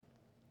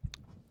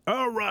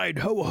All right,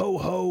 ho, ho,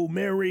 ho.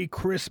 Merry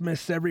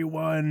Christmas,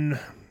 everyone.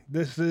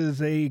 This is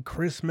a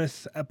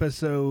Christmas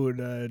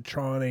episode.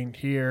 Tron ain't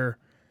here.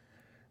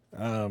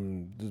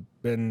 There's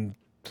been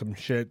some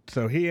shit,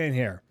 so he ain't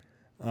here.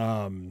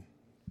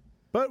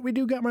 But we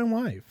do got my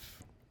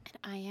wife. And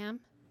I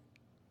am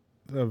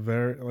A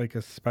very, like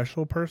a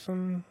special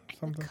person?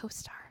 Something? a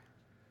co-star.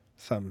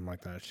 Something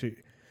like that.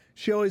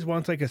 She always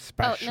wants like a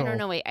special. Oh,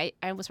 no, wait.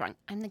 I was wrong.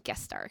 I'm the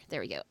guest star.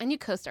 There we go. I knew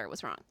co-star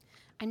was wrong.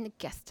 I'm the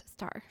guest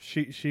star.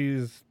 She's,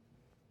 thinks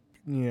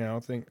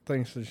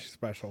that she's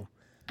special.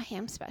 I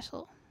am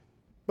special.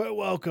 But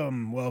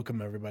welcome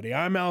everybody.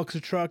 I'm Alex the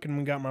Truck, and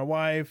we got my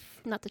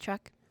wife. Not the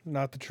truck.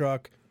 Not the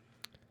truck.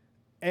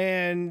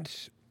 And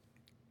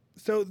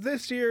so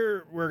this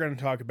year we're going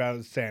to talk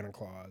about Santa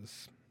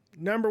Claus.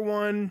 Number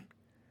one,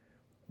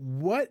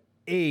 what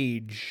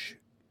age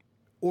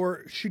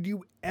or should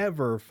you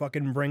ever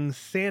fucking bring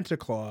Santa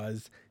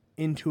Claus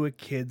into a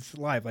kid's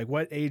life? Like,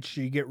 what age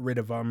should you get rid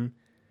of them?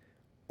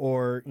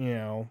 Or,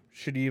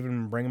 should you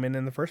even bring them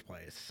in the first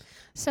place?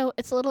 So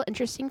it's a little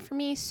interesting for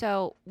me.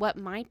 So what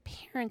my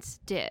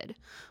parents did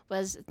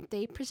was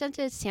they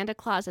presented Santa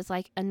Claus as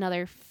like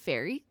another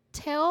fairy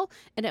tale,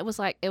 and it was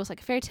like a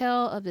fairy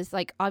tale of this,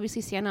 like,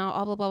 obviously Santa,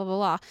 blah blah blah blah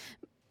blah.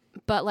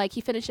 But like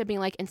he finished up being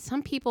like, and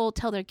some people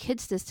tell their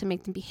kids this to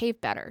make them behave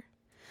better.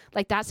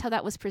 Like, that's how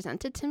that was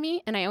presented to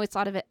me, and I always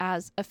thought of it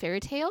as a fairy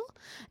tale.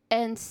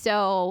 And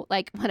so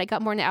like when I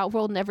got more into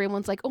Outworld, and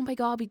everyone's like, oh my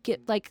god, we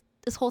get like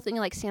this whole thing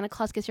of like Santa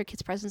Claus gets your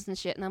kids presents and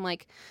shit, and I'm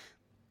like,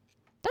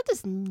 that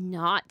does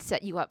not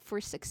set you up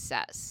for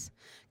success.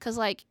 Because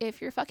like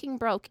if you're fucking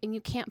broke and you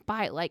can't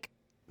buy like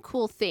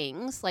cool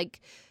things,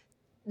 like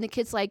the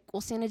kid's like, well,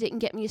 Santa didn't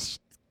get me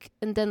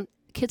and then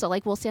kids are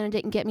like, well, Santa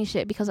didn't get me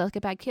shit because I was like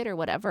a bad kid or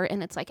whatever.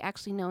 And it's like,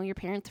 actually, no, your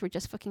parents were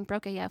just fucking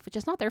broke AF, which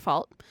is not their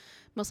fault,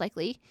 most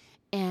likely.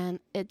 And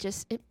it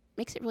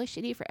makes it really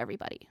shitty for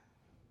everybody.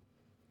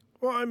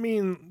 Well, I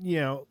mean,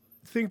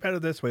 think about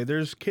it this way.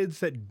 There's kids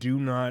that do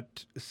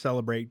not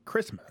celebrate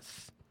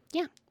Christmas.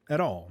 Yeah.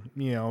 At all.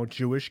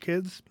 Jewish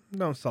kids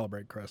don't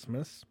celebrate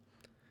Christmas.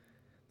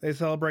 They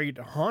celebrate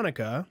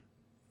Hanukkah,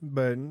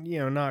 but,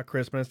 not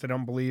Christmas. They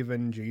don't believe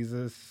in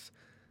Jesus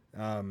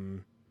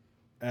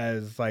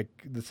as, like,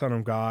 the Son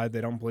of God.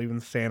 They don't believe in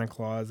Santa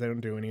Claus. They don't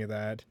do any of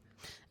that.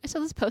 I saw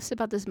this post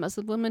about this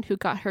Muslim woman who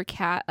got her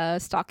cat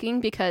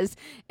stalking because,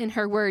 in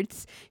her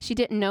words, she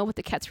didn't know what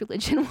the cat's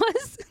religion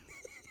was.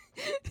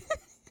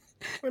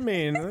 I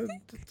mean,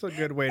 it's a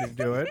good way to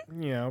do it,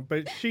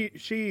 but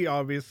she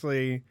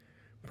obviously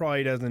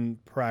probably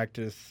doesn't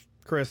practice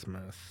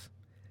Christmas.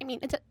 I mean,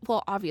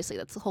 obviously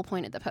that's the whole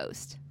point of the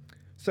post.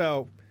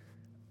 So,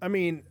 I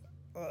mean,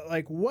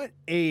 like, what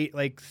age,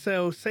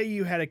 so say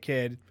you had a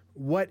kid,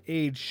 what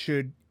age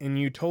and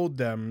you told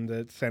them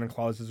that Santa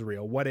Claus is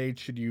real, what age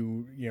should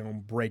you,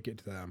 break it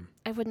to them?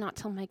 I would not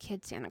tell my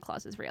kids Santa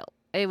Claus is real.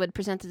 I would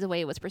present it the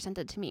way it was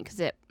presented to me because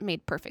it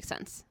made perfect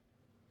sense.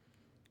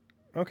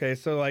 Okay,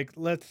 so, like,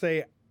 let's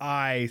say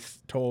I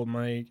told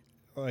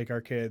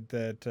our kid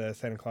that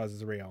Santa Claus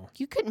is real.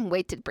 You couldn't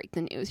wait to break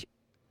the news.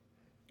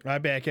 I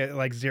bet at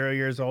like 0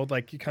 years old,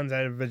 like he comes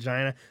out of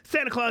vagina,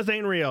 Santa Claus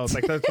ain't real. It's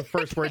like that's the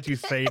first words you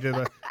say to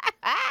the.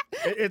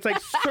 It's like,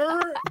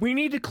 sir, we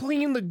need to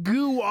clean the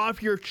goo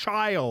off your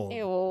child.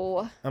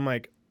 Ew. I'm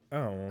like,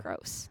 oh,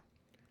 gross.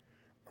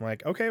 I'm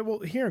like, okay, well,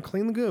 here,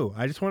 clean the goo.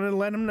 I just wanted to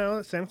let him know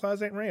that Santa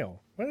Claus ain't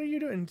real. What are you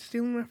doing?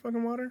 Stealing my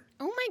fucking water?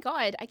 Oh my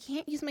god, I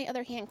can't use my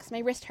other hand because my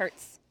wrist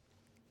hurts.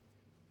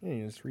 Yeah,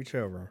 you just reach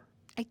over.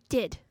 I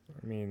did.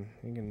 I mean,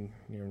 you can,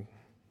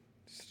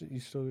 you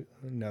still,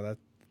 no, that.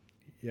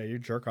 Yeah, your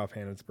jerk-off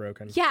hand is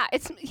broken. Yeah.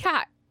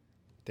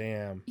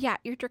 Damn. Yeah,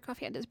 your jerk-off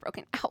hand is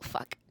broken. Ow,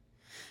 fuck.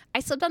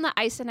 I slipped on the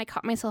ice and I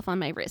caught myself on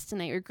my wrist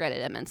and I regret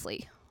it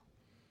immensely.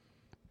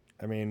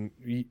 I mean,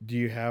 do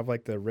you have,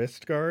 like, the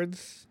wrist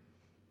guards?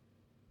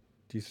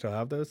 Do you still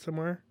have those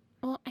somewhere?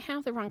 Well, I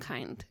have the wrong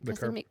kind.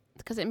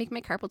 Because it make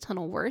my carpal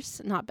tunnel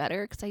worse, not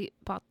better,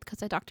 because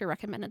the doctor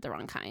recommended the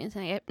wrong kind.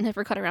 And I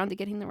never got around to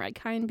getting the right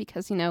kind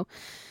because,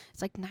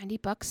 it's like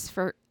 $90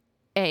 for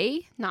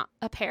not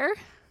a pair.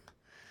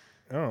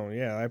 Oh,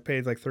 yeah. I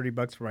paid like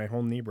 $30 for my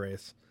whole knee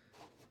brace.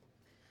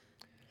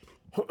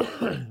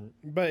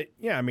 But,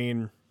 yeah, I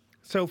mean,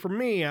 so for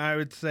me, I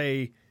would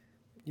say,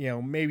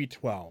 maybe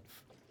 12.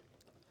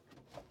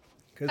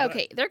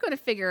 Okay, they're going to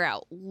figure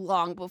out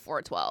long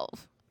before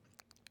 12.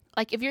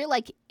 Like, if you're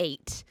like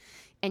 8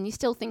 and you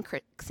still think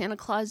Santa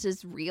Claus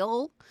is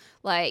real,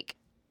 like,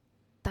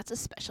 that's a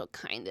special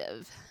kind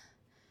of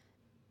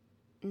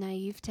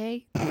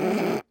naivete.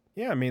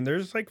 Yeah, I mean,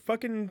 there's like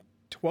fucking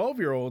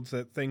 12-year-olds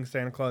that think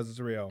Santa Claus is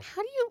real.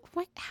 How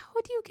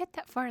do you get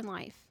that far in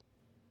life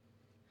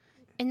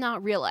and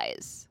not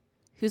realize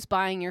who's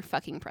buying your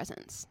fucking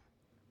presents?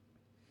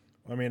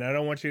 I mean, I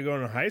don't want you to go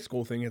into high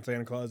school thinking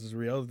Santa Claus is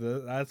real.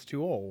 That's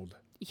too old.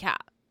 Yeah,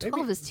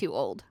 12 is too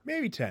old.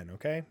 Maybe 10,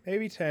 okay?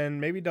 Maybe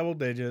 10, maybe double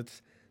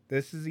digits.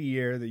 This is the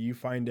year that you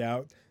find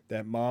out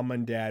that mom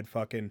and dad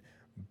fucking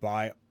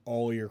buy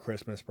all your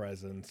Christmas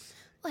presents.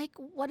 Like,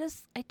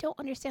 I don't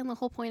understand the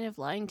whole point of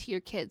lying to your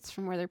kids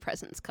from where their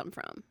presents come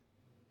from.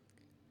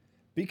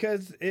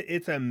 Because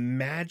it's a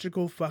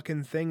magical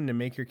fucking thing to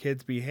make your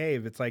kids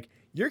behave. It's like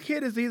your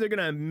kid is either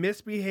going to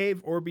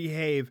misbehave or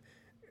behave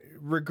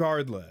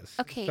regardless.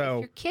 Okay, So,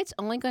 if your kid's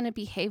only going to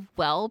behave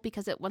well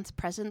because it wants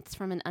presents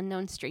from an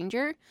unknown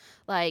stranger,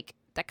 like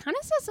that kind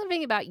of says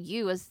something about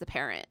you as the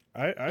parent.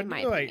 I'd in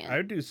my do opinion. I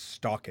would do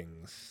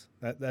stockings.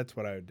 That's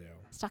what I would do.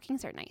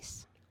 Stockings are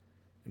nice.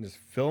 And just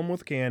fill them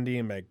with candy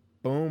and make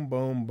boom,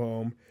 boom,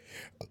 boom.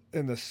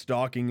 And the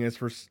stocking is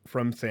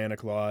from Santa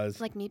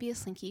Claus. Like maybe a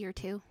slinky or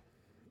two.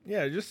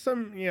 Yeah, just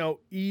some,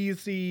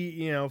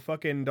 easy,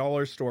 fucking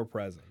dollar store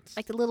presents.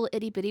 Like the little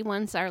itty bitty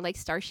ones are like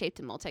star shaped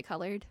and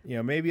multicolored.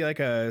 Maybe like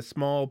a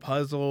small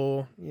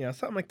puzzle,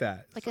 something like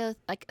that. Like a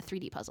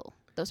 3D puzzle.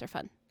 Those are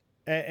fun.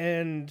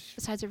 And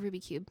Besides a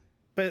Rubik's Cube.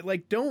 but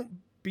like, don't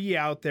be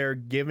out there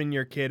giving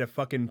your kid a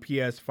fucking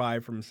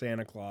PS5 from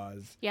Santa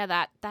Claus. Yeah,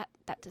 that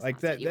does Like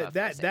not set you up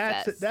for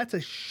success. that's a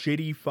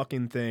shitty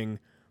fucking thing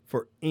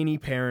for any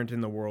parent in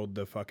the world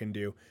to fucking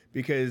do,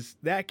 because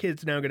that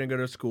kid's now gonna go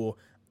to school.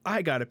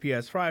 I got a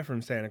PS5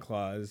 from Santa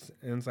Claus,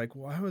 and it's like,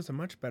 well, I was a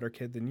much better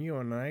kid than you,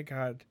 and I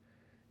got,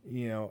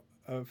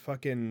 a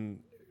fucking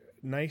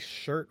nice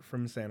shirt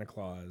from Santa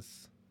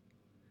Claus.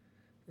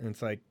 And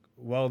it's like,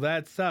 well,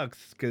 that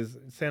sucks, because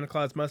Santa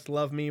Claus must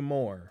love me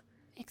more.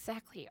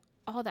 Exactly.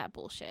 All that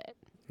bullshit.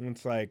 And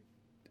it's like,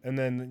 and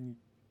then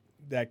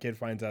that kid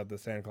finds out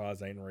that Santa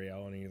Claus ain't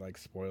real, and he like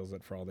spoils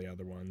it for all the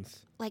other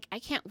ones. Like, I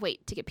can't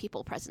wait to get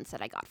people presents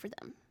that I got for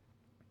them.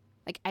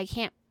 Like, I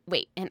can't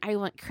wait, and I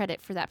want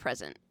credit for that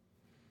present.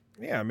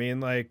 Yeah, I mean,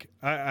 like,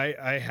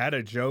 I had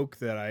a joke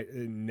that I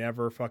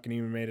never fucking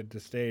even made it to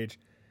stage,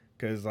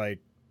 because, like,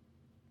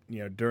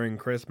 during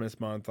Christmas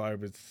month, I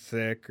was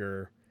sick,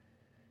 or...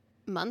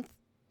 Month?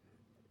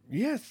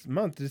 Yes,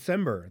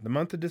 December. The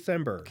month of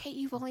December. Okay,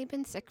 you've only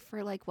been sick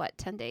for, like, what,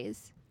 10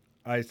 days?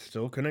 I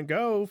still couldn't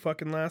go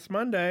fucking last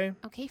Monday.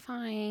 Okay,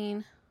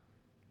 fine.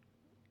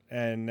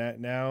 And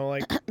now,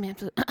 like... Man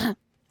flu.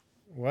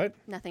 What?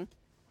 Nothing.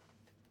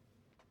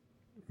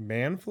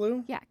 Man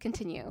flu? Yeah,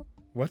 continue.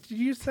 What did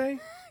you say?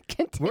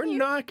 Continue. We're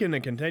not going to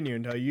continue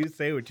until you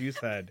say what you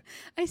said.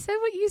 I said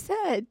what you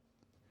said.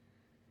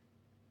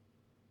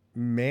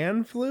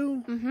 Man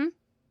flu? Mm-hmm.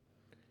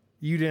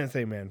 You didn't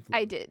say man flu.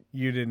 I did.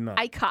 You did not.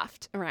 I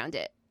coughed around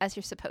it, as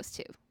you're supposed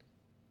to.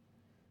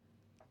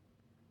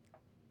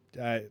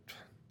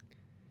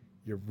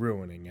 You're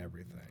ruining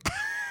everything.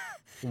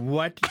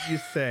 What did you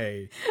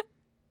say?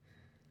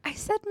 I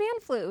said man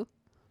flu.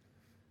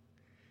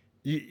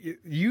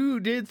 You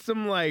did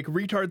some like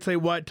retard say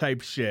what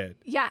type shit.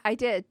 Yeah, I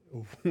did.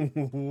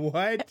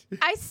 What?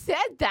 I said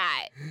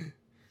that.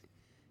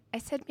 I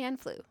said man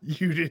flu.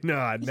 You did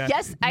not.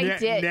 Yes, I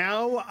did.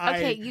 Now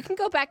Okay, you can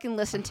go back and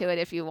listen to it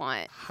if you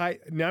want.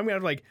 Now I'm gonna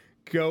have to like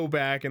go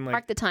back and like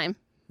Mark the time.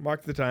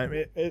 mark the time.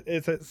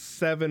 It's at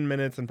 7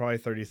 minutes and probably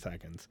 30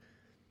 seconds.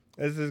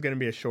 This is gonna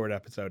be a short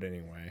episode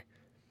anyway.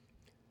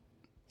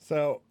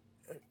 So,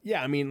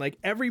 yeah, I mean, like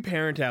every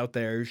parent out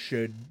there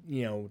should,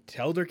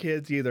 tell their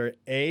kids either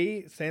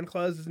A, Santa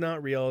Claus is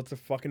not real, it's a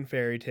fucking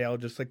fairy tale,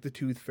 just like the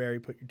tooth fairy,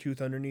 put your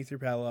tooth underneath your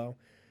pillow.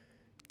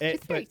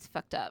 Tooth fairy's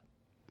fucked up.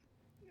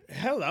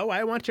 Hello,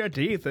 I want your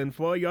teeth, and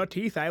for your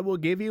teeth, I will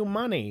give you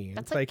money.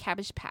 That's It's like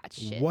Cabbage Patch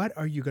shit. what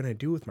are you going to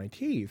do with my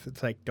teeth?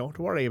 It's like, don't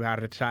worry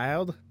about it,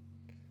 child.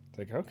 It's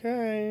like,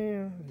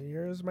 okay,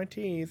 here's my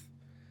teeth.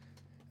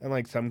 And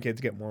like some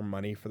kids get more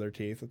money for their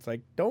teeth. It's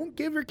like, don't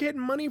give your kid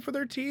money for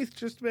their teeth.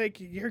 Just like,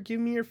 here, give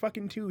me your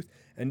fucking tooth.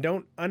 And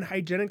don't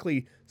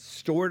unhygienically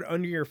store it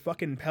under your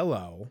fucking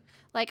pillow.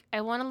 Like,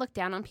 I want to look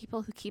down on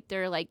people who keep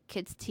their, like,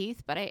 kids'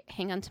 teeth, but I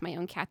hang on to my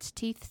own cat's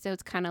teeth, so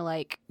it's kind of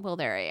like, well,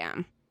 there I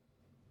am.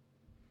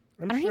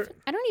 I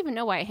don't even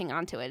know why I hang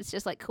on to it. It's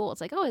just, like, cool.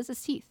 It's like, oh, it's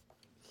his teeth.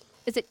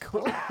 Is it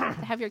cool to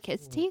have your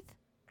kids' teeth?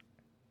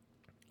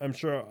 I'm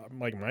sure,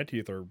 like, my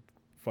teeth are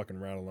fucking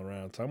rattling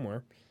around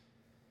somewhere.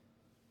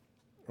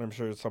 I'm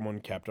sure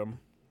someone kept them.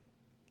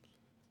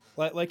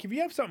 Like if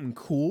you have something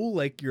cool,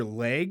 like your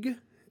leg,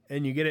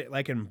 and you get it,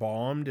 like,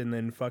 embalmed and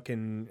then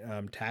fucking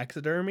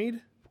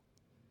taxidermied.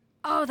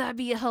 Oh, that'd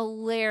be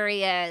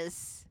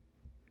hilarious.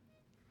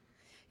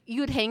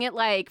 You would hang it,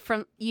 like,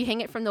 from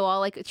the wall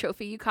like a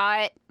trophy you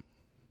caught.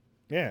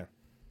 Yeah.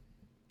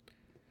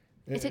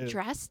 Is it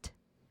dressed?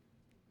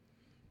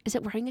 Is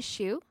it wearing a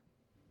shoe?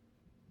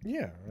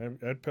 Yeah,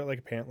 I'd put like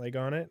a pant leg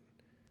on it,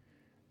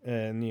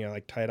 and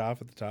like tie it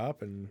off at the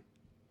top, and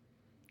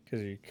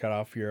because you cut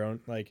off your own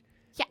like.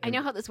 Yeah, I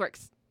know how this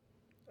works.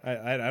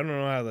 I don't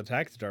know how the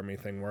taxidermy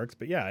thing works,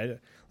 but yeah,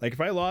 like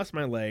if I lost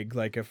my leg,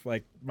 like if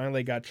like my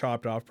leg got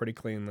chopped off pretty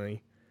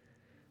cleanly,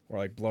 or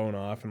like blown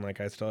off, and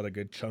like I still had a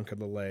good chunk of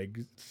the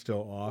leg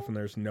still off, and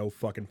there's no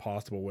fucking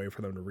possible way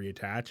for them to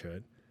reattach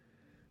it,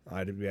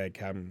 I'd be like,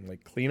 have them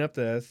like clean up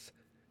this,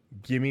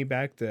 give me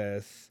back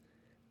this.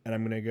 And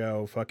I'm going to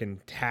go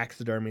fucking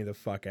taxidermy the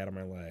fuck out of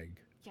my leg.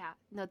 Yeah,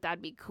 no, that'd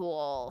be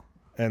cool.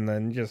 And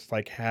then just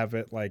like have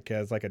it like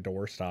as like a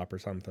doorstop or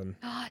something.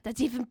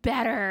 That's even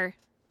better.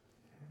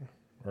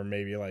 Or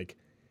maybe like,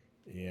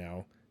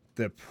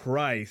 the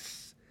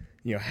price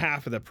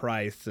half of the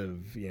price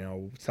of,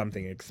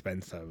 something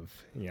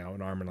expensive,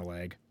 an arm and a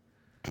leg.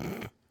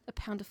 A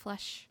pound of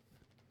flesh.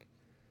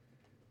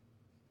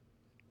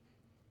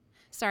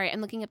 Sorry,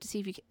 I'm looking up to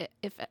see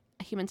if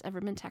a human's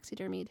ever been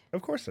taxidermied.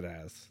 Of course it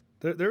has.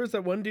 There was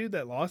that one dude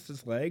that lost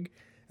his leg,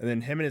 and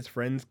then him and his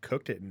friends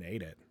cooked it and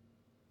ate it.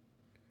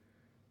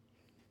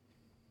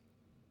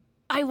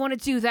 I want to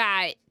do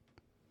that.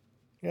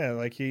 Yeah,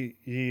 like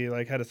he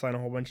like had to sign a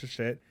whole bunch of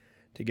shit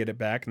to get it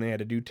back, and they had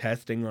to do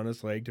testing on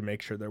his leg to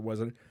make sure there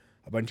wasn't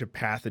a bunch of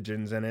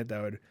pathogens in it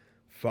that would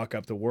fuck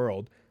up the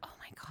world. Oh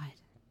my god.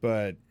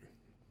 But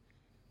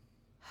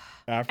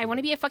I want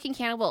to be a fucking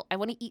cannibal. I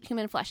want to eat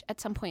human flesh at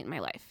some point in my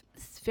life.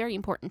 This is very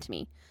important to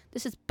me.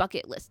 This is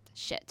bucket list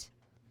shit.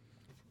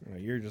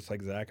 You're just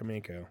like Zach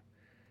Amico.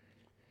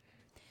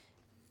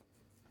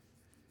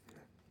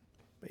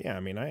 But yeah, I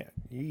mean,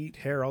 you eat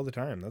hair all the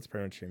time. That's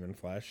pretty much human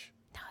flesh.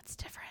 No, it's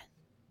different.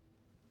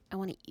 I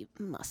want to eat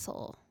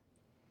muscle.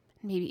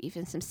 Maybe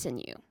even some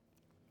sinew.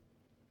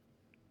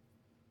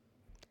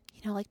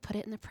 Like put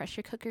it in the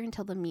pressure cooker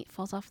until the meat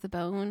falls off the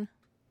bone.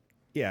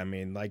 Yeah, I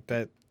mean, like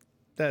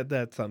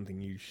that's something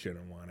you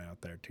shouldn't want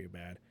out there too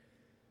bad.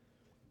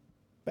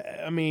 But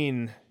I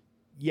mean,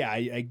 yeah,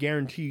 I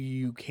guarantee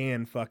you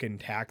can fucking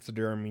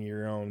taxidermy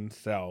your own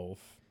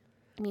self.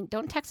 I mean,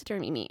 don't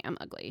taxidermy me. I'm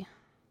ugly.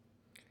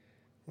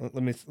 Let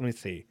me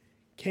see.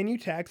 Can you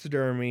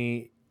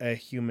taxidermy a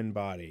human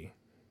body?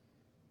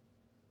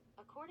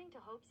 According to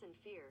Hopes and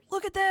Fears,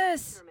 Look at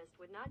this! taxidermist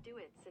would not do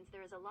it since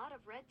there is a lot of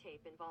red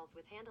tape involved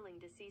with handling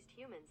deceased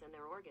humans and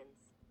their organs.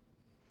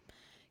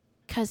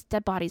 Because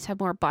dead bodies have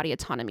more body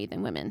autonomy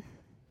than women.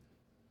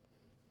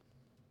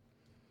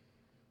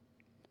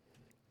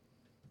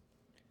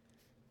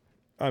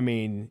 I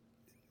mean,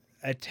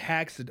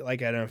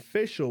 like an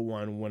official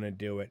one wouldn't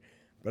do it,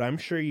 but I'm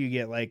sure you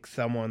get like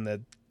someone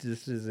that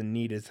just is in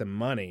need of some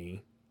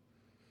money.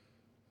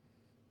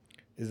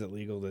 Is it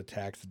legal to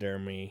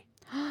taxidermy?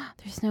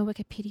 There's no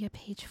Wikipedia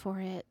page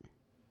for it.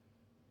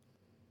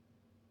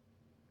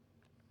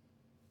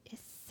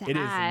 It's sad. It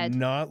is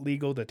not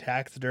legal to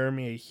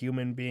taxidermy a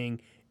human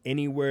being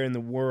anywhere in the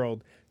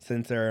world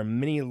since there are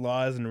many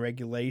laws and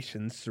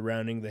regulations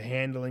surrounding the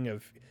handling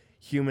of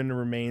human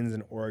remains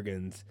and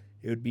organs.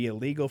 It would be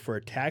illegal for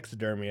a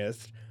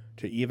taxidermist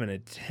to even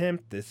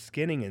attempt the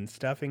skinning and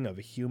stuffing of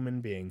a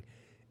human being,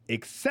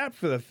 except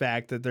for the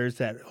fact that there's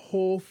that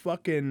whole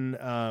fucking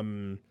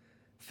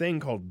thing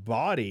called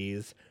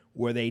Bodies,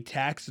 where they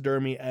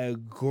taxidermy a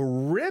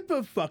grip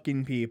of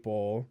fucking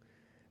people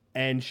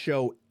and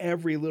show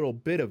every little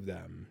bit of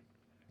them.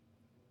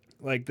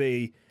 Like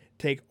they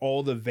take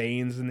all the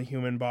veins in the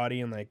human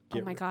body and like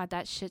oh my god,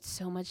 that shit's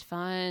so much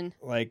fun.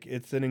 Like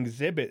it's an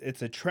exhibit.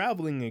 It's a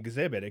traveling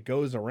exhibit. It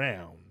goes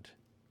around.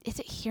 Is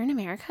it here in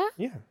America?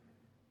 Yeah.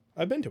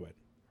 I've been to it.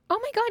 Oh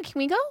my god, can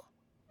we go?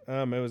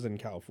 It was in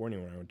California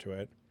when I went to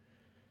it.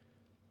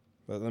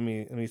 But let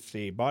me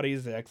see.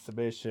 Bodies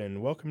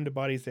Exhibition. Welcome to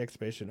Bodies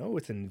Exhibition. Oh,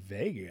 it's in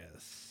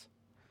Vegas.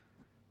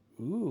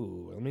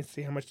 Ooh, let me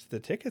see how much the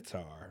tickets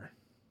are.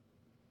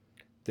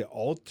 The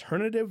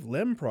Alternative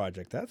Limb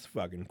Project. That's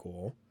fucking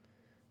cool.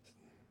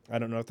 I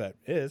don't know what that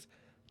is,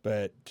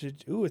 but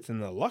ooh, it's in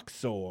the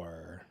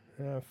Luxor.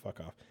 Fuck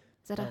off.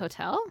 Is it a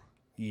hotel?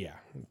 Yeah,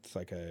 it's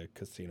like a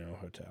casino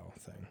hotel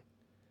thing.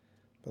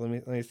 But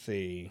let me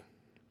see.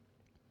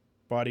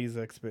 Bodies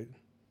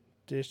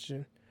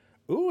Expedition.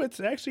 Ooh, it's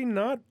actually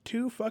not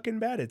too fucking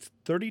bad. It's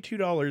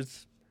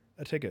 $32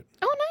 a ticket.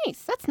 Oh,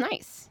 nice. That's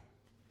nice.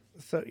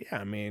 So yeah,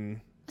 I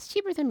mean, It's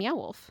cheaper than Meow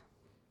Wolf.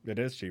 it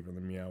is cheaper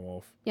than Meow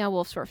Wolf. Meow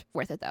Wolf's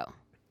worth it though.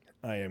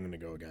 I am gonna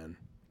go again.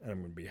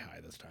 I'm gonna be high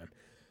this time.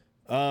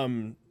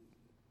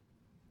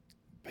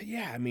 But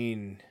yeah, I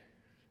mean,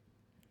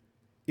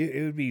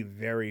 it would be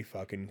very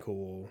fucking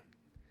cool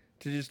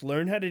to just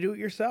learn how to do it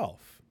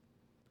yourself.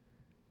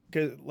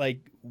 Because,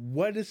 like,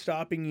 what is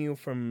stopping you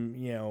from,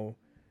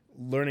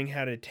 learning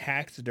how to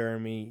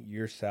taxidermy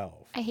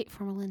yourself? I hate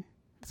formalin.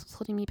 That's what's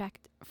holding me back.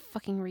 It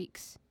fucking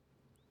reeks.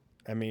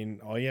 I mean,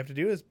 all you have to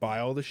do is buy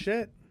all the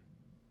shit.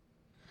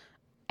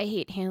 I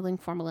hate handling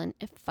formalin.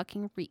 It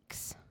fucking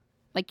reeks.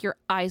 Like your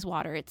eyes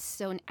water. It's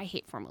so. I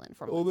hate formalin.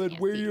 Well, then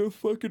wear your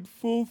fucking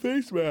full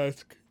face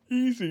mask.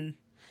 Easy.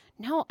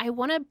 No, I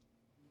want to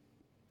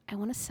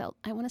smell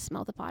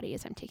the body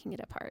as I'm taking it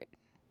apart.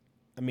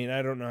 I mean,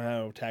 I don't know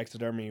how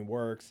taxidermy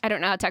works. I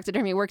don't know how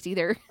taxidermy works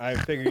either. I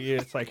figure you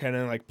just like kind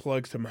of like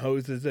plug some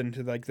hoses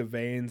into like the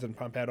veins and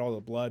pump out all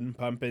the blood and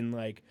pump in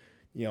like,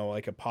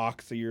 like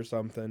epoxy or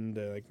something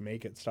to like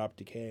make it stop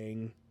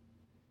decaying.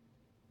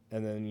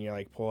 And then you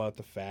like pull out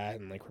the fat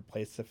and like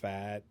replace the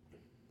fat.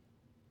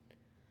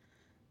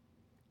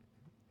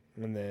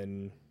 And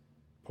then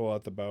pull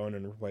out the bone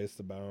and replace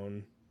the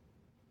bone.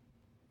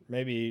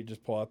 Maybe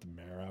just pull out the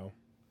marrow.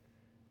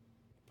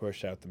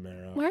 Push out the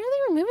marrow. Why are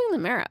they removing the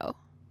marrow?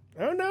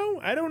 I don't know.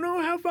 I don't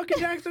know how fucking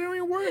taxidermy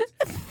works.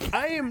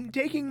 I am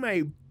taking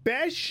my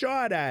best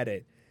shot at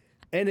it.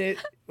 And it,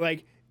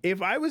 like,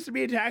 if I was to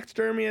be a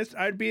taxidermist,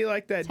 I'd be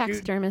like that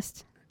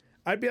Taxidermist.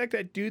 I'd be like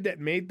that dude that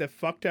made the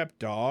fucked up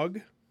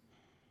dog.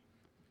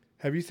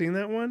 Have you seen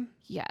that one?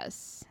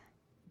 Yes.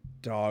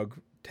 Dog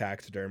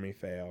taxidermy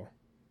fail.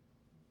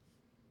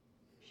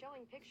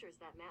 Showing pictures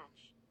that match.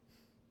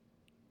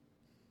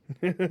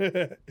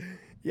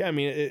 Yeah, I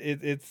mean,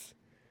 it's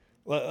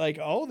like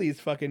all these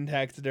fucking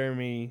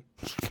taxidermy.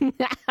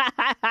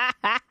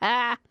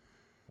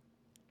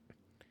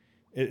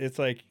 It's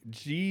like,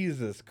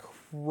 Jesus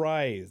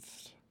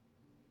Christ.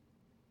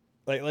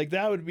 Like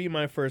that would be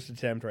my first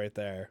attempt right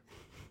there.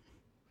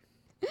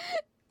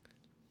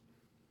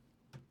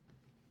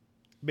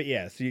 But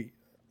yeah,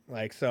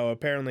 so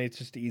apparently it's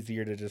just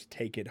easier to just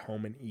take it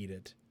home and eat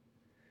it.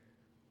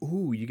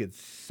 Ooh, you could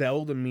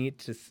sell the meat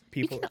to You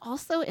people. can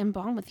also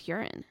embalm with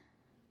urine.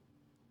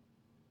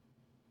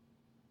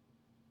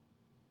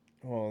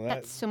 Well,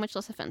 That's so much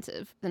less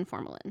offensive than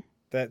formalin.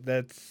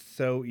 that's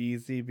so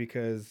easy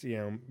because,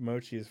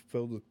 mochi is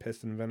filled with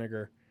piss and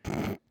vinegar.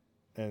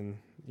 And,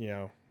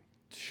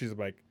 she's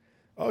like,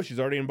 oh,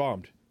 she's already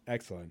embalmed.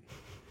 Excellent.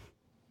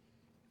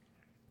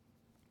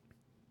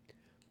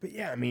 But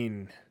yeah, I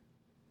mean,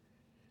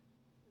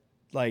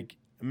 like,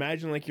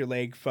 imagine like your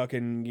leg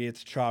fucking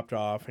gets chopped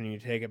off and you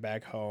take it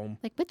back home.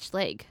 Like, which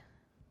leg?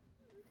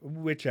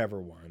 Whichever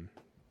one.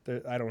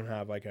 I don't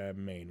have like a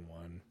main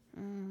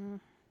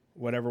one.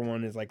 Whatever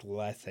one is like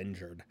less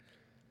injured.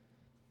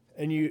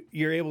 And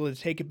you're able to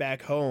take it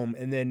back home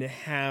and then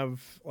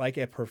have like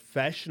a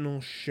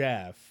professional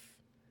chef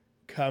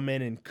come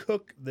in and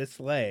cook this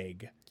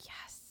leg.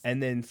 Yes.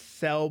 And then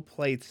sell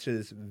plates to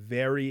this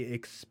very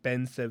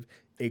expensive,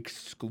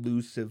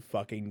 exclusive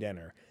fucking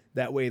dinner.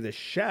 That way the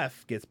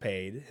chef gets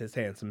paid his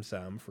handsome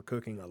sum for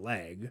cooking a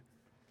leg.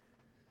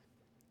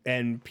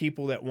 And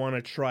people that want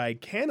to try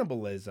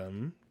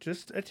cannibalism,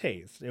 just a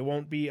taste. It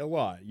won't be a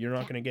lot. You're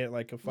not going to get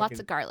like a fucking... Lots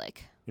of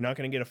garlic. You're not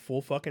going to get a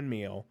full fucking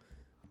meal.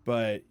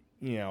 But,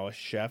 a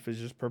chef is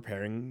just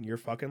preparing your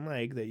fucking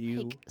leg that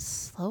you... Like,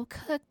 slow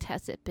cooked?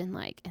 Has it been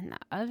like in the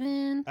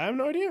oven? I have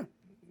no idea.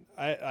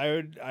 I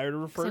would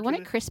refer So I to want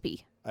it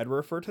crispy. I'd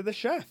refer to the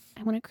chef.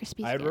 I want it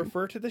crispy. I'd skin.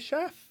 refer to the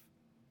chef.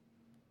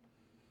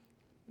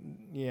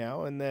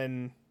 And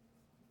then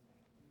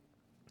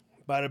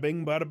bada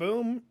bing, bada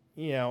boom.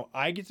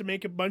 I get to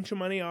make a bunch of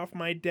money off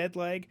my dead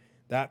leg.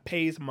 That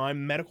pays my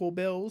medical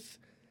bills.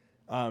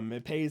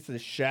 It pays the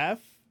chef.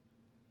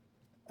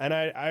 And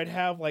I'd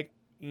have like,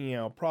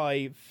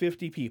 probably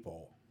 50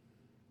 people.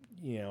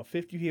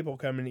 50 people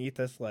come and eat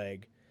this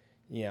leg.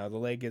 The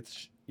leg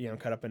gets,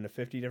 cut up into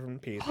 50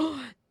 different pieces.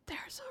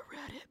 There's a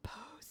Reddit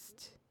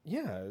post.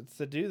 Yeah, it's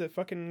the dude that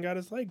fucking got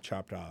his leg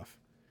chopped off.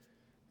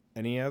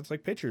 And he has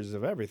like pictures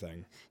of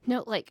everything.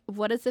 No, like,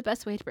 what is the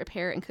best way to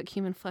prepare and cook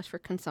human flesh for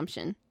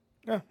consumption?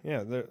 Oh,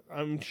 yeah.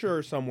 I'm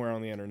sure somewhere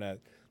on the internet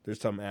there's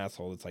some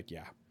asshole that's like,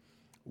 yeah,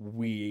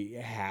 we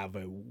have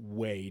a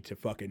way to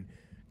fucking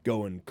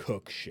go and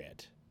cook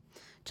shit.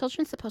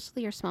 Children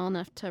supposedly are small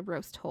enough to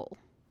roast whole.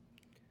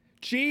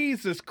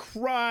 Jesus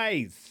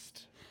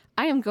Christ!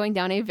 I am going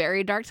down a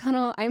very dark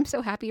tunnel. I am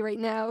so happy right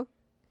now.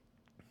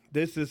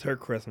 This is her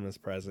Christmas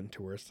present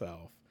to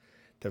herself,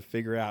 to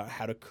figure out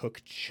how to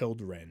cook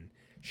children.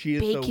 She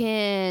is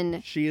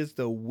Bacon. She is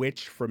the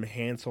witch from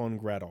Hansel and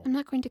Gretel. I'm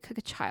not going to cook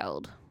a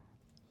child.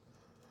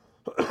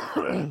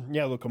 Yeah,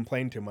 they'll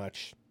complain too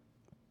much.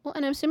 Well,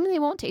 and I'm assuming they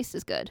won't taste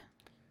as good.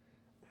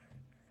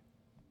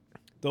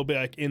 They'll be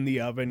like in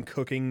the oven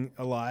cooking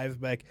alive,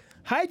 like,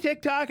 hi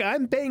TikTok,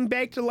 I'm being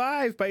baked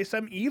alive by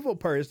some evil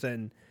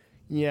person.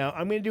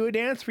 I'm gonna do a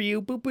dance for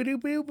you. Boop boop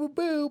boop boop boop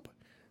boop.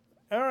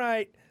 All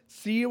right,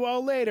 see you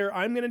all later.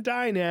 I'm gonna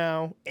die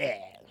now.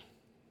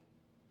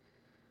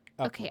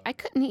 Okay, I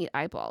couldn't eat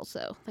eyeballs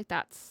though. Like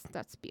that's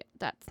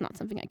not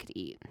something I could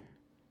eat.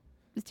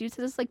 This dude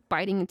says it's like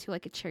biting into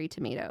like a cherry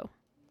tomato.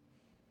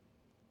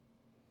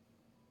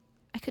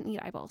 I couldn't eat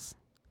eyeballs.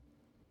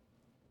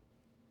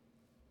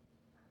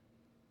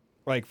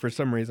 Like, for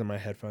some reason, my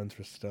headphones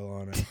were still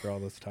on after all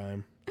this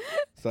time.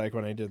 So, like,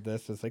 when I did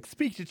this, it's like,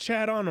 speak to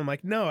chat on. I'm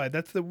like, no,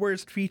 that's the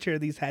worst feature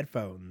of these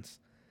headphones.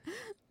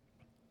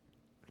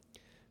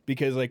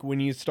 Because, like,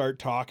 when you start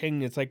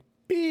talking, it's like,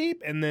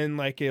 beep, and then,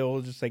 like,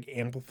 it'll just, like,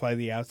 amplify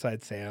the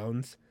outside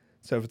sounds.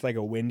 So if it's, like,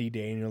 a windy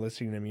day and you're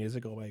listening to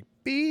music, it'll, like,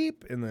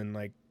 beep, and then,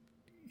 like,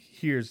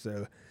 here's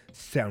the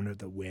sound of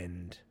the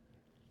wind.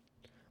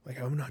 Like,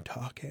 I'm not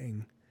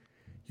talking,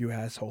 you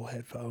asshole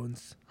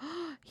headphones.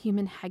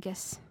 Human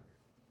haggis.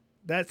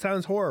 That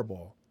sounds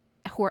horrible.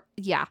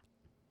 Yeah.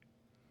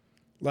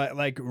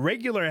 Like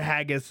regular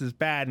haggis is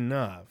bad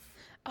enough.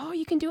 Oh,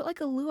 you can do it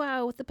like a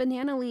luau with the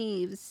banana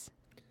leaves.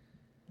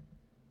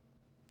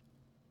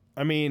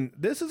 I mean,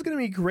 this is going to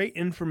be great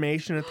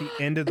information at the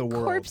end of the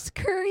world. Corpse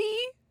curry.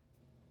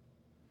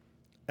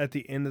 At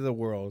the end of the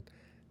world.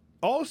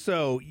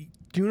 Also,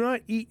 do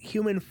not eat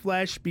human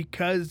flesh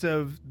because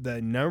of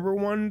the number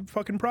one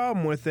fucking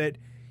problem with it.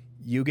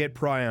 You get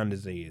prion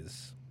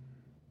disease.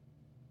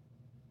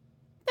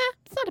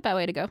 It's not a bad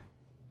way to go.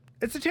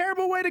 It's a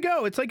terrible way to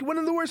go. It's like one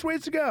of the worst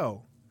ways to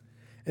go.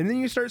 And then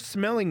you start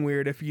smelling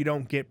weird if you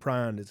don't get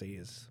prion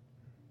disease.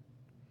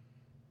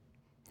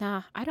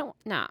 Nah,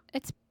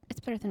 it's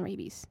better than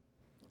rabies.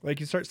 Like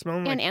you start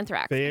smelling And like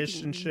anthrax. fish I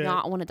do and shit.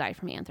 not want to die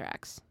from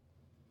anthrax.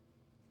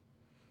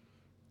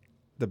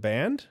 The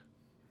band?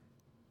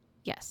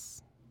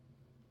 Yes.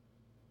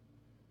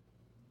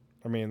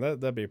 I mean,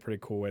 that'd be a pretty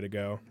cool way to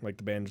go. Like,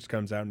 the band just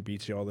comes out and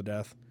beats you all to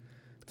death.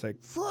 It's like,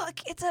 Look,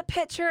 it's a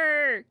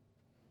picture.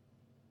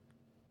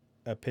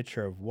 a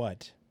picture of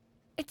what?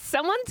 It's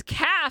someone's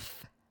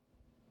calf.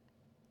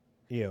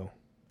 Ew.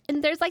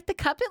 And there's like the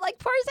cup it like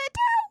pours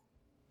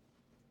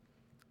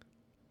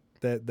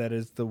into. That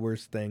is the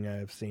worst thing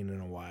I've seen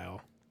in a while.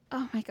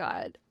 Oh my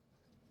God.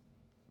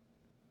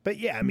 But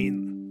yeah, I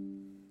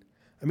mean,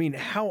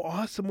 how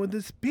awesome would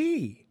this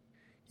be?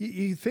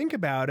 You think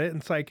about it,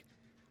 and it's like,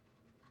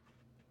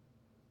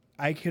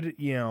 I could,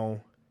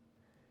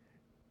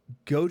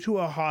 go to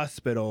a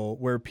hospital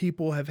where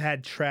people have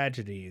had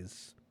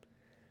tragedies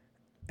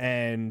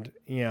and,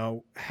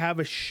 have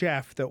a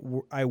chef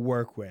that I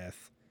work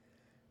with.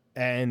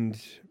 And,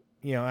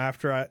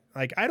 after I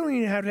don't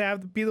even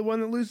have to be the one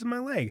that loses my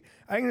leg.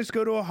 I can just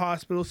go to a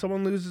hospital,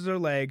 someone loses their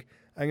leg.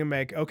 I can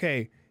make,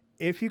 okay,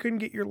 if you can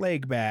get your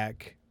leg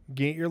back,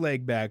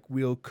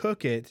 we'll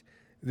cook it.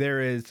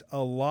 There is a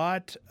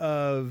lot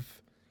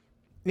of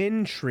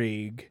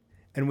intrigue,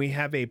 and we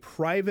have a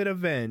private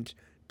event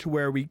to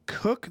where we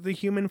cook the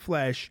human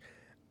flesh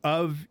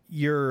of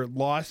your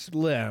lost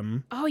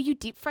limb. Oh, you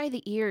deep fry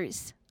the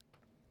ears.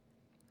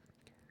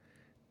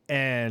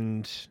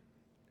 And,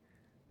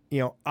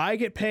 I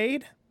get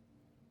paid,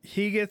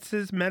 he gets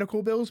his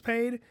medical bills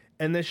paid,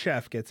 and the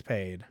chef gets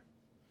paid.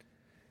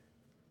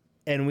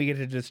 And we get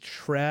to just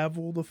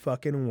travel the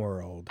fucking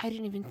world. I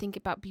didn't even think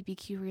about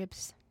BBQ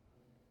ribs.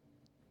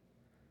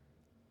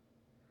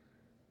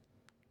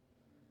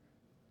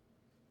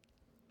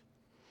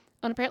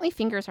 And apparently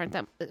fingers are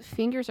kind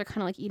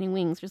of like eating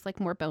wings. There's like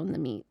more bone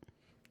than meat.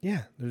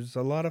 Yeah, there's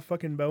a lot of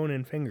fucking bone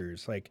in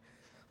fingers. Like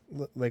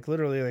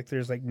literally, like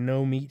there's like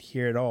no meat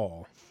here at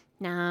all.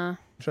 Nah.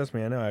 Trust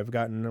me, I know. I've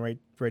gotten right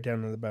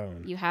down to the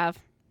bone. You have.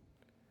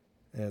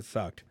 And it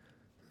sucked.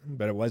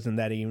 But it wasn't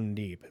that even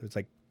deep. It was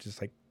like,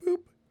 just like, boop,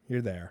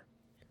 you're there.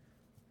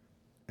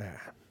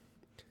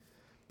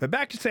 But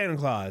back to Santa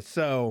Claus.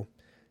 So,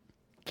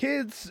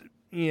 kids,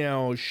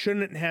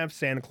 shouldn't have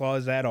Santa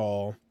Claus at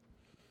all.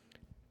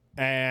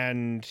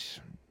 And,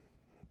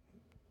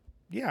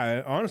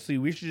 yeah, honestly,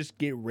 we should just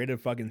get rid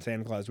of fucking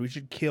Santa Claus. We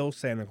should kill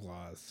Santa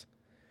Claus.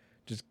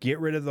 Just get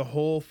rid of the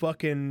whole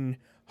fucking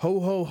ho,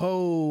 ho,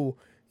 ho,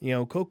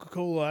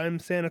 Coca-Cola, I'm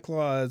Santa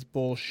Claus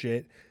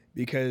bullshit,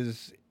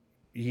 because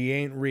he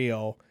ain't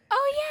real.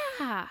 Oh,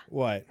 yeah.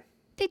 What?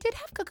 They did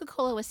have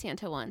Coca-Cola with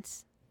Santa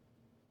once.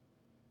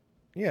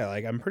 Yeah,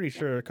 like, I'm pretty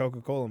sure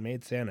Coca-Cola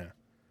made Santa.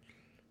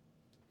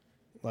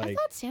 I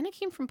thought Santa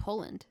came from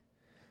Poland.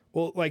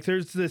 Well, like,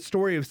 there's the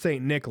story of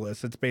St.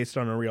 Nicholas. It's based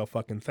on a real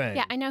fucking thing.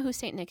 Yeah, I know who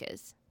St. Nick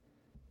is.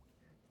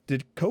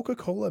 Did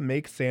Coca-Cola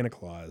make Santa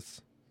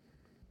Claus?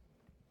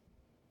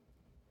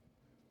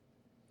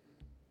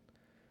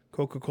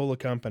 Coca-Cola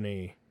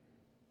Company.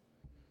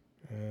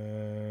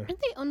 Aren't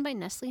they owned by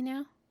Nestle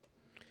now?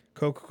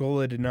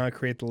 Coca-Cola did not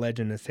create the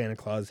legend of Santa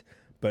Claus,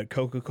 but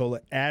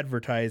Coca-Cola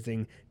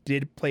advertising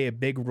did play a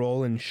big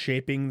role in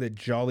shaping the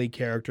jolly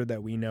character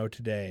that we know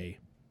today.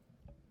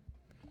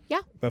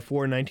 Yeah.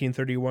 Before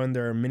 1931,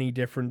 there are many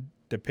different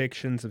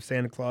depictions of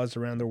Santa Claus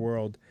around the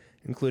world,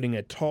 including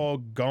a tall,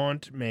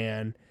 gaunt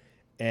man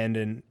and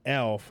an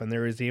elf, and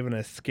there is even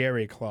a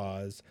scary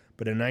Claus.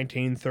 But in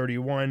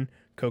 1931,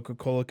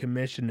 Coca-Cola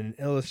commissioned an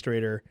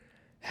illustrator,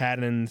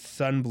 Haddon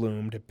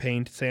Sundblom, to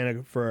paint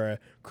Santa for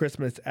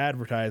Christmas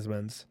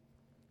advertisements.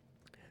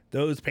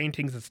 Those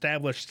paintings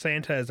established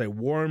Santa as a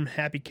warm,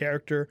 happy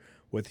character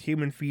with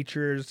human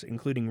features,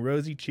 including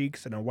rosy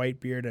cheeks and a white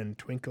beard and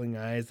twinkling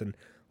eyes and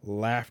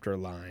laughter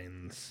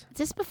lines. Is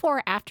this before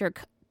or after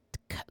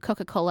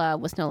Coca-Cola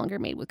was no longer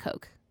made with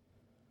Coke?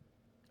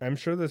 I'm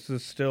sure this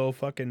is still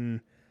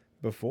fucking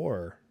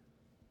before.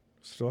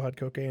 Still had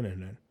cocaine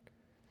in it.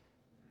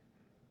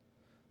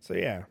 So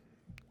yeah.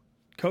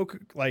 Coke,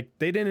 like,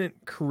 they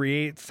didn't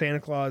create Santa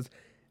Claus,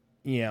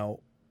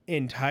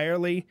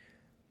 entirely,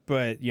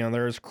 but,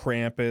 there was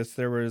Krampus,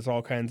 there was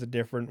all kinds of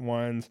different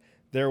ones.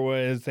 There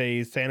was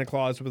a Santa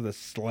Claus with a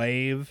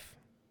slave.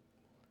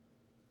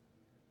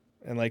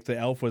 And, like, the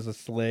elf was a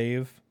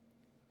slave.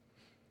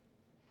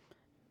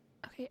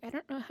 Okay, I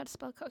don't know how to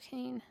spell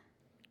cocaine.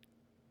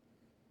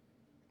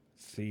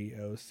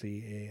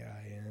 Cocain.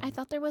 I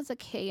thought there was a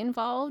K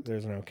involved.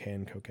 There's no K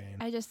in cocaine.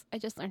 I just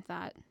learned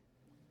that.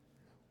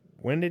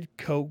 When did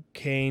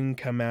cocaine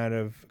come out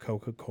of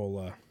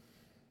Coca-Cola?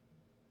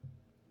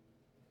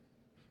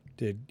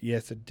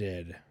 Yes, it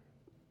did.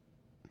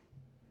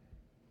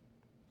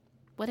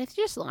 What if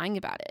you're just lying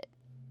about it?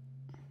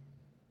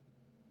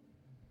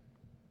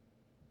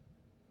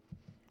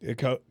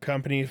 The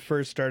company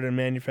first started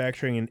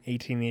manufacturing in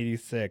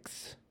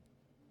 1886.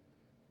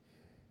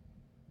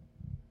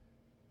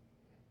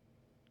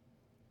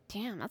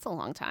 Damn, that's a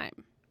long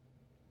time.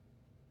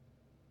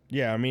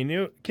 Yeah, I mean,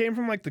 it came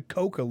from, like, the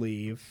coca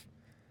leaf,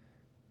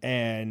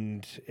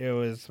 and it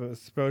was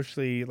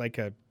supposedly like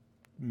a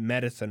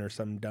medicine or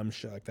some dumb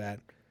shit like that.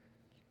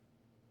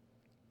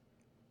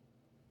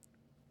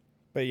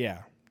 But yeah,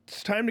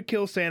 it's time to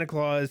kill Santa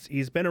Claus.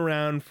 He's been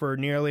around for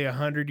nearly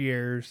 100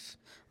 years.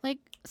 Like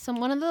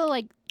one of the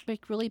like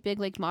really big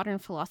like modern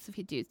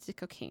philosophy dudes did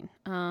cocaine.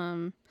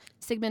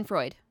 Sigmund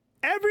Freud.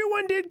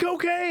 Everyone did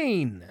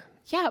cocaine.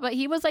 Yeah, but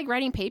he was like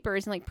writing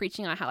papers and like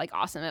preaching on how like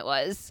awesome it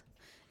was.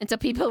 And so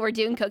people were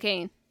doing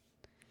cocaine.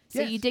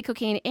 So Yes. you did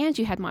cocaine and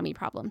you had mommy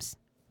problems.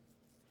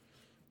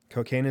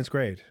 Cocaine is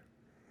great.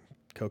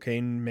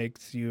 Cocaine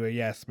makes you a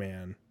yes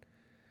man.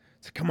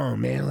 So come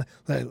on, man.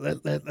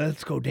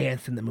 Let's go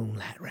dance in the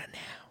moonlight right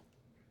now.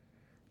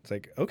 It's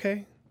like,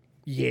 okay.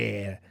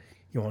 Yeah.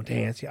 You want to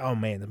dance? Yeah. Oh,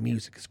 man, the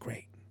music is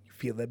great. You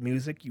feel that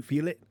music? You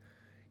feel it?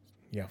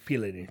 You know,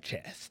 feel it in your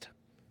chest.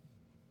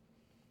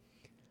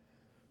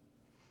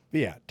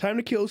 But yeah, time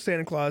to kill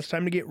Santa Claus.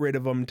 Time to get rid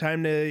of him.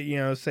 Time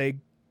to, say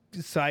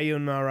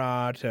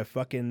sayonara to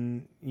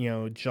fucking,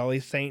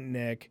 Jolly Saint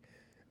Nick.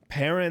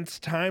 Parents,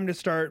 time to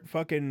start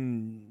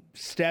fucking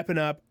stepping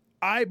up.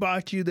 I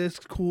bought you this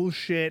cool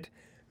shit,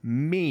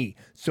 me.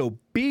 So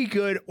be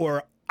good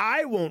or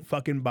I won't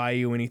fucking buy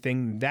you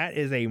anything. That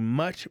is a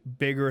much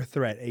bigger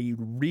threat, a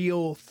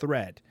real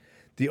threat.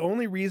 The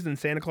only reason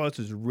Santa Claus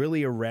is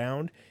really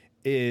around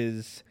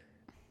is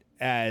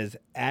as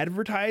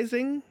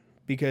advertising,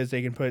 because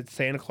they can put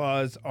Santa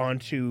Claus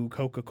onto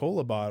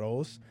Coca-Cola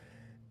bottles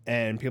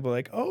and people are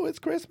like, oh, it's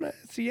Christmas,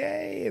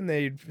 yay, and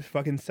they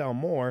fucking sell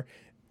more,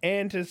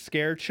 and to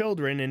scare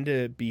children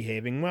into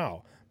behaving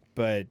well.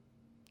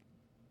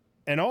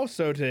 And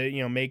also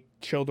to, make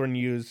children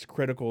use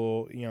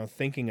critical,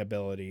 thinking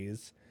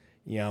abilities.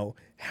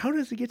 How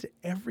does it get to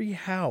every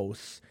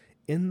house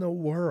in the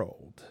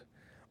world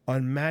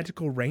on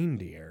magical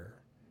reindeer?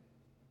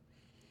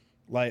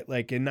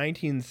 Like in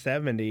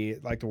 1970,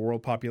 like the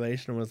world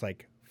population was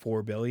like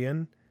 4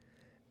 billion,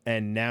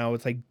 and now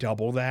it's like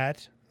double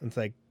that. It's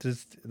like,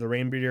 does the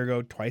reindeer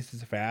go twice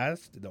as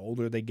fast the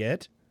older they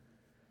get?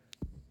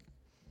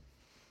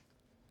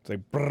 It's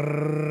like,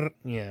 brrr,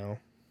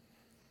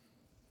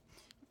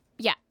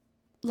 Yeah,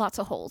 lots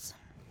of holes.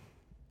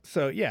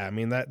 So yeah, I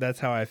mean that's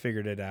how I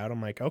figured it out.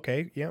 I'm like,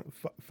 okay, yeah,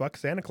 fuck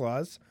Santa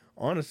Claus,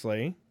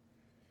 honestly.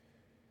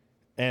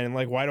 And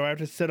like, why do I have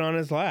to sit on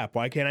his lap?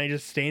 Why can't I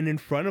just stand in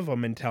front of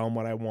him and tell him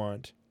what I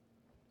want?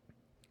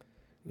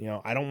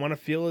 I don't want to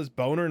feel his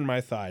boner in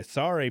my thigh.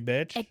 Sorry,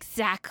 bitch.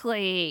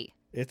 Exactly.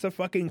 It's a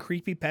fucking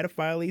creepy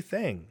pedophile-y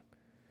thing.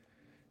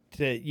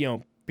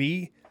 To,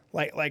 be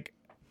like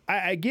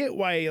I get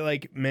why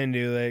like men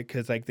do that,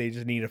 because like they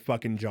just need a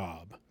fucking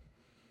job.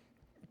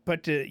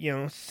 But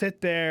to,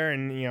 sit there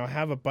and,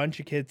 have a bunch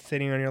of kids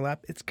sitting on your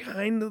lap, it's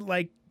kind of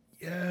like,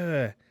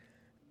 I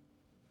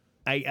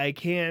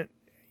can't,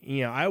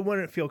 I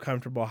wouldn't feel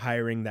comfortable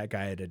hiring that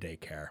guy at a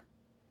daycare.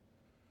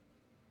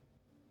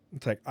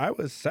 It's like, I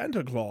was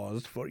Santa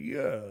Claus for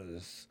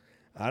years,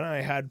 and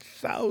I had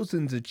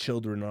thousands of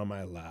children on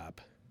my lap.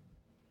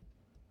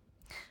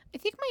 I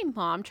think my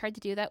mom tried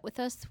to do that with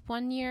us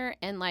one year,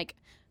 and like,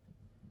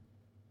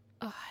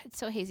 oh, it's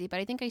so hazy, but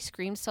I think I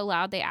screamed so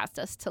loud they asked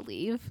us to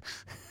leave.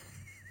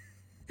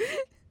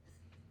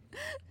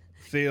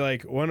 See,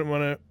 like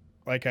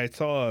like I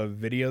saw a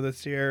video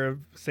this year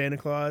of Santa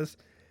Claus,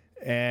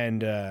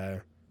 and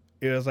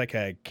it was like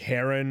a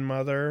Karen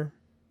mother,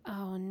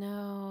 Oh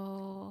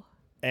no.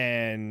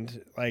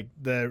 and like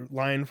the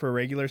line for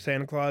regular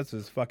Santa Claus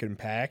was fucking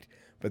packed,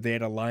 but they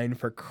had a line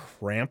for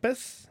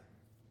Krampus's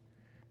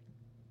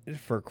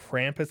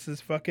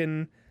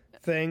fucking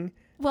thing.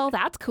 Well,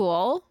 that's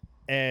cool.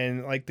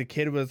 And like the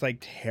kid was like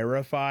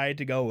terrified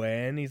to go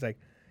in. He's like,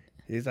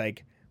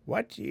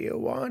 what do you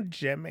want,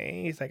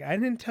 Jimmy? He's like, I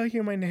didn't tell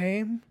you my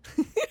name.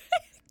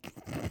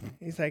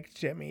 He's like,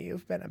 Jimmy,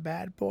 you've been a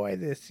bad boy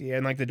this year.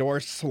 And like the door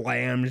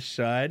slammed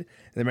shut. And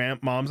the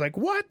mom's like,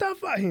 what the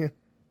fuck?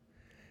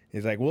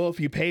 He's like, well, if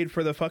you paid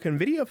for the fucking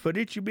video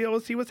footage, you'd be able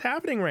to see what's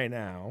happening right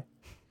now.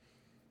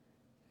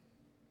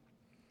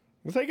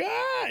 It's like,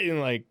 and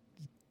like,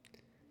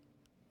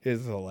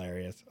 it's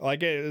hilarious.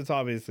 Like, it's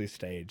obviously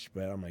staged,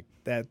 but I'm like,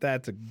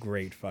 that's a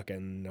great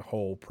fucking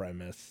whole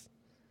premise.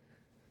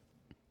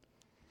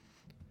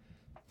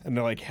 And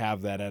to like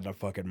have that at a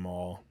fucking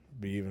mall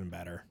be even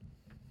better.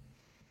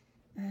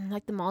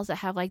 Like the malls that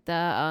have like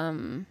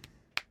the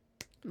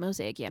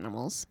mosaic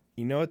animals.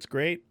 You know what's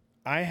great?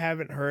 I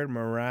haven't heard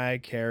Mariah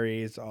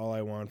Carey's All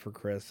I Want for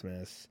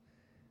Christmas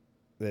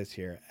this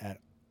year at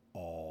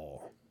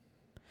all.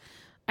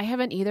 I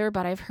haven't either,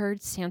 but I've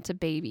heard Santa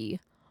Baby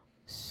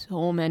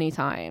so many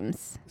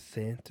times.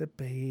 Santa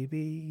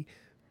Baby.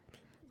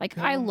 Like,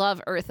 I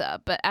love Eartha,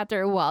 but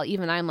after a while,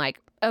 even I'm like,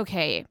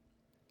 okay,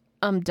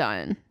 I'm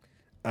done.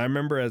 I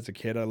remember as a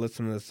kid, I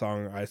listened to the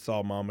song I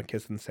Saw Mama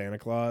Kissing Santa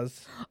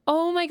Claus.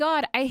 Oh my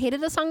God. I hated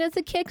the song as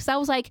a kid because I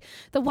was like,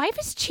 the wife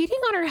is cheating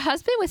on her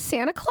husband with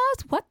Santa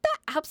Claus? What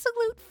the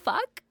absolute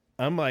fuck?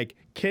 I'm like,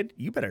 kid,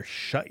 you better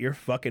shut your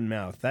fucking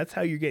mouth. That's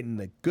how you're getting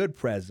the good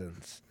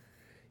presents.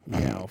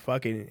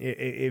 Fucking,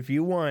 if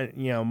you want,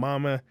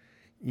 mama,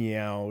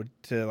 to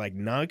like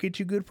not get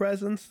you good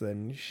presents,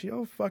 then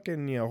she'll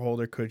fucking,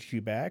 hold her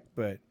coochie back.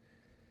 And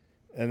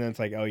then it's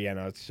like, oh yeah,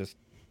 no, it's just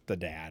the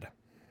dad.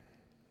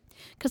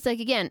 Because, like,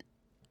 again,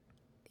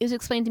 it was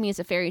explained to me as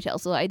a fairy tale,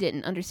 so I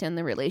didn't understand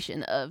the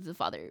relation of the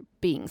father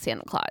being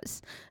Santa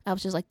Claus. I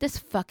was just like, this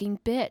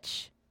fucking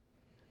bitch.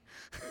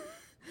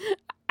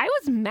 I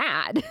was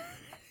mad.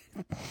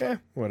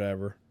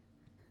 Whatever.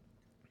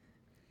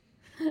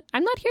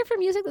 I'm not here for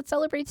music that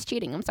celebrates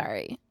cheating. I'm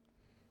sorry.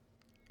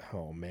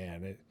 Oh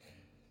man,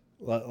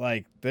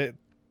 like the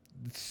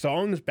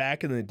songs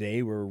back in the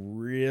day were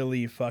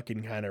really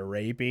fucking kind of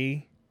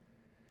rapey.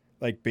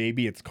 Like,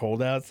 Baby, It's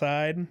Cold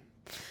Outside.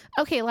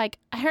 Okay, like,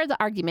 I heard the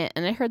argument,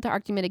 and I heard the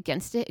argument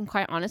against it, and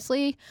quite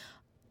honestly,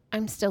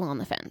 I'm still on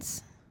the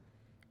fence.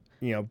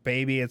 You know,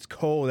 baby, it's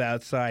cold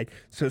outside,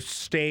 so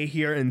stay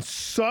here and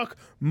suck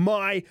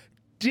my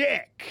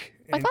dick.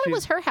 I And thought it she's-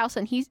 was her house,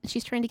 and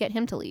she's trying to get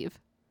him to leave.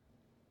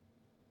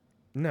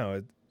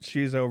 No,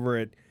 she's over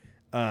at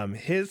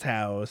his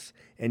house,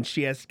 and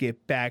she has to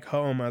get back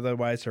home.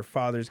 Otherwise, her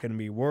father's going to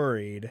be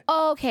worried.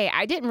 Okay,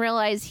 I didn't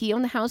realize he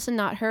owned the house and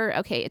not her.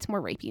 Okay, it's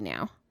more rapey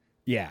now.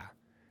 Yeah.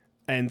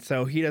 And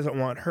so he doesn't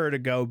want her to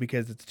go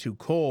because it's too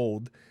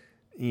cold,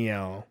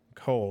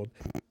 cold.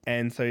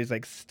 And so he's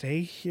like,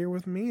 stay here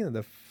with me.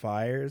 The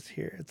fire's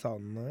here. It's all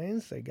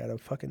nice. I got a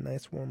fucking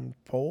nice warm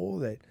pole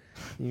that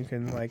you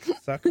can, like,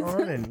 suck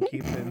on and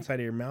keep it inside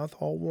of your mouth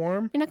all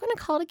warm. You're not going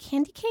to call it a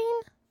candy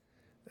cane?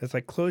 It's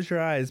like, close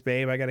your eyes,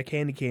 babe. I got a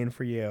candy cane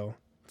for you.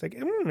 It's like,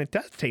 it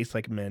does taste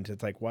like mint.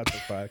 It's like, what the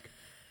fuck?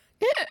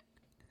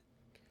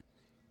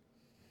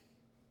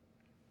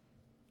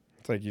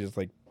 It's like you just,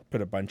 like,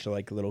 put a bunch of,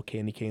 like, little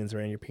candy canes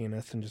around your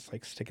penis and just,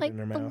 like, stick it Like in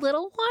your the mouth.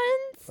 little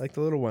ones? Like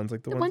the little ones.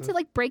 Like the The ones ones that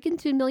like break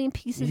into a million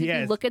pieces if you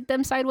Yes. look at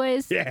them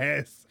sideways?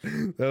 Yes,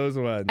 those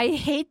ones. I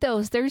hate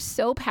those. They're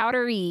so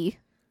powdery.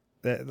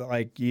 That,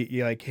 like,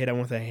 you, like, hit them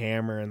with a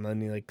hammer and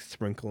then you, like,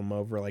 sprinkle them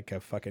over, like, a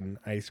fucking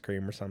ice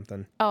cream or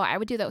something. Oh, I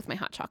would do that with my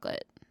hot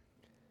chocolate.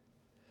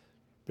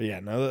 But yeah,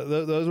 no,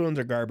 those ones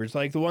are garbage.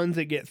 Like the ones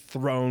that get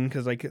thrown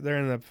because, like, they're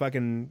in the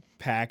fucking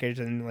package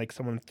and, like,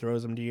 someone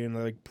throws them to you and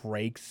they're, like,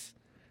 breaks.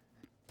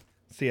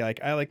 See,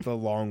 like, I like the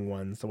long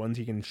ones, the ones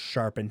you can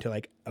sharpen to,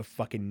 like, a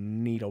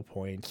fucking needle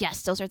point.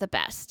 Yes, those are the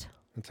best.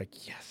 It's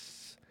like,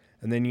 yes.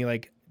 And then you,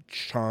 like,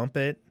 chomp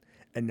it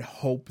and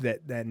hope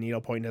that that needle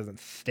point doesn't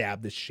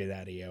stab the shit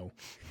out of you.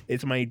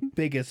 It's my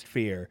biggest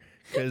fear.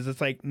 Because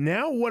it's like,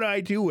 now what do I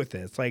do with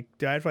this? Like,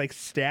 do I have to, like,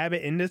 stab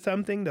it into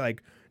something to,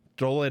 like,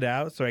 dole it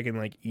out so I can,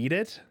 like, eat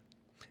it?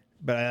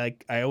 But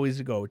I always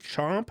go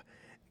chomp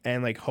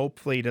and, like,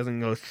 hopefully it doesn't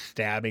go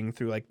stabbing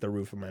through, like, the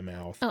roof of my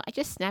mouth. Oh, I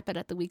just snap it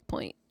at the weak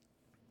point.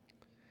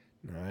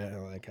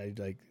 No,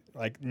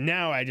 like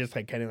now I just,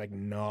 like, kind of, like,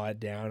 gnaw it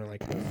down and,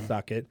 like,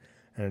 suck it.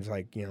 And it's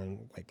like,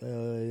 like,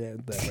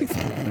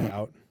 like,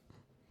 out.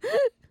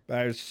 But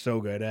I was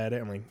so good at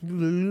it. I'm like,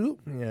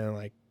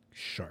 like,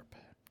 sharp.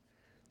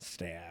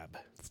 Stab.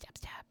 Stab,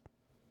 stab.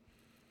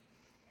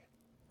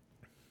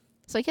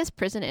 So I guess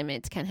prison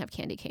inmates can have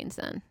candy canes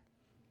then.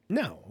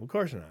 No, of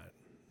course not.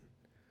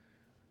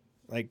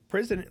 Like,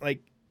 prison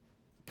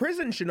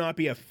should not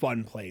be a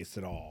fun place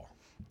at all.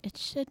 It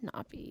should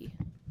not be.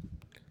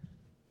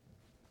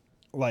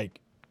 Like,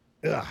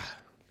 ugh.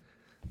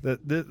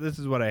 This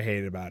is what I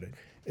hate about it.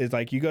 It's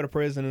like you go to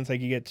prison, it's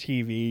like you get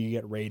TV, you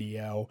get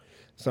radio,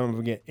 some of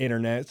them get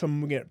internet, some of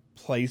them get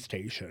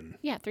PlayStation.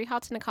 Yeah, 3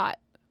 hots in a cot.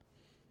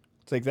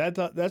 It's like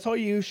that's all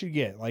you should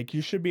get. Like,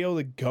 you should be able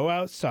to go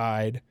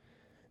outside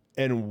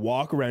and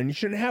walk around. You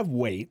shouldn't have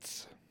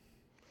weights.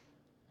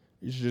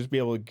 You should just be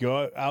able to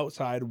go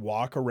outside,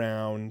 walk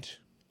around.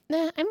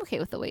 Nah, I'm okay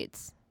with the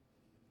weights.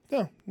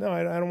 No,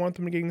 I don't want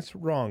them to get this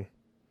wrong.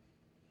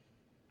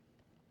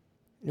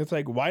 It's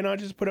like, why not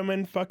just put them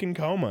in fucking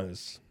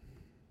comas?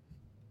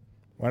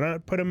 Why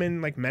not put them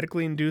in, like,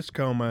 medically induced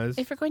comas?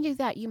 If you're going to do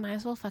that, you might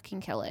as well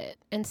fucking kill it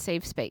and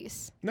save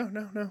space. No.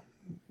 Then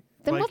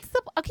Like, what's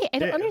the... Okay, I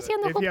don't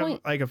understand the if whole you have,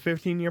 point. like, a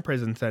 15-year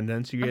prison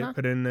sentence, you Uh-huh. get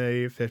put in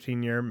a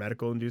 15-year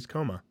medical induced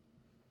coma.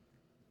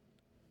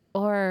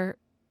 Or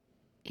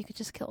you could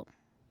just kill him.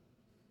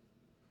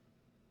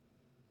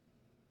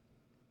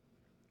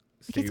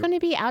 So He's going to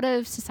be out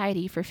of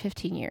society for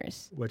 15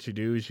 years. what you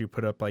do is you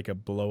put up, like, a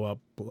blow-up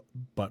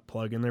butt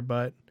plug in their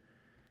butt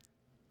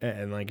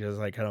and like, just,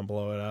 like, kind of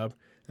blow it up.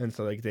 And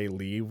so, like, they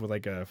leave with,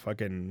 like, a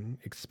fucking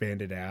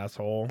expanded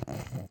asshole.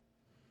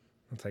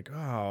 It's like,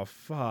 oh,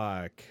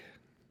 fuck.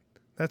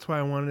 That's why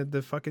I wanted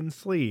to fucking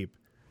sleep.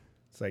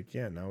 It's like,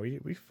 yeah, no,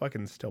 we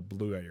fucking still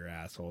blew out your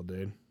asshole,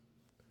 dude.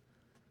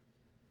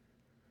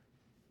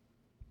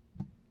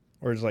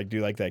 Or just, like, do,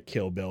 like, that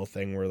Kill Bill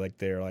thing where, like,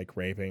 they're, like,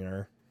 raping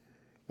her.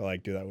 But,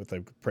 like, do that with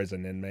the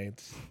prison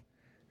inmates.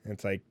 And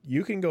it's like,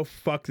 you can go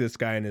fuck this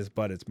guy in his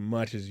butt as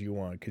much as you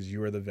want because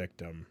you are the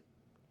victim.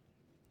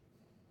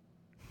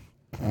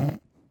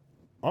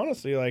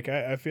 Honestly, like,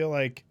 I feel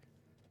like,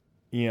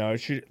 it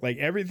should, like,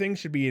 everything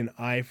should be an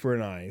eye for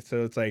an eye.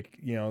 So it's like,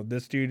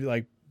 this dude,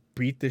 like,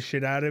 beat the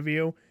shit out of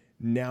you.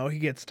 Now he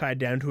gets tied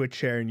down to a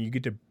chair and you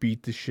get to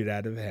beat the shit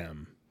out of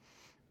him.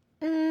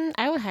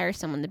 I would hire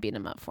someone to beat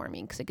him up for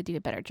me because I could do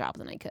a better job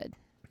than I could.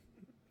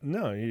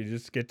 No, you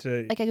just get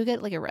to... Like, I could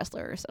get, like, a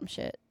wrestler or some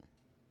shit.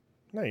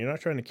 No, you're not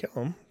trying to kill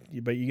him,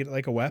 but you get,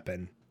 like, a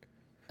weapon.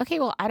 Okay,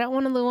 well, I don't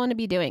want to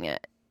be doing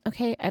it.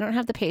 Okay, I don't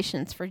have the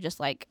patience for just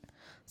like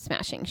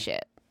smashing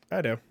shit.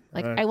 I do.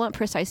 Like I want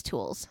precise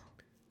tools.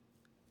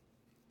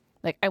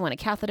 Like I want a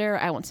catheter.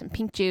 I want some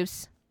pink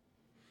juice.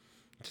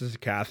 Just a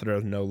catheter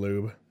with no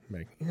lube. I'm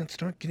like, it's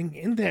not getting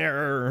in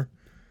there.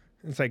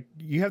 It's like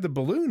you have the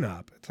balloon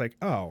up. It's like,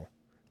 oh,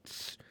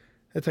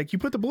 it's like you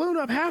put the balloon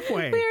up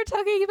halfway. We are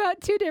talking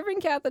about two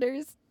different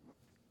catheters.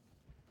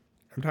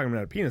 I'm talking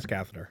about a penis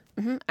catheter.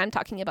 I'm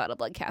talking about a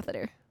blood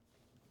catheter.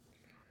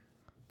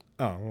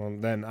 Oh, well,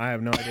 then I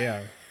have no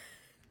idea.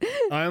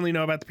 I only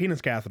know about the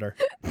penis catheter.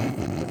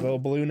 There's a little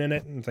balloon in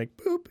it, and it's like,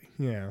 boop.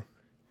 Yeah.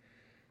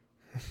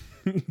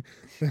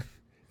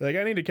 Like,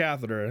 I need a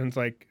catheter. And it's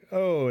like,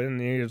 oh, and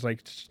you just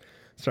like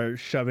start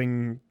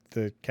shoving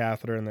the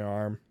catheter in their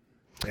arm.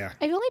 Yeah.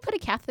 I've only put a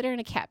catheter in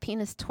a cat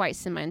penis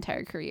twice in my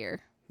entire career.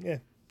 Yeah.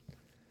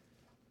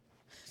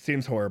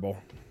 Seems horrible.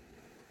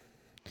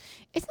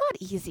 It's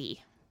not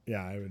easy.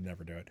 Yeah, I would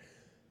never do it.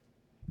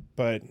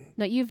 But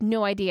No, you have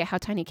no idea how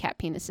tiny cat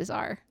penises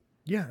are.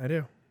 yeah, I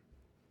do.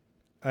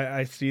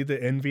 I see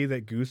the envy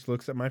that Goose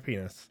looks at my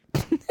penis.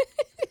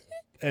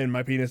 And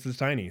my penis is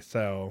tiny,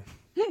 so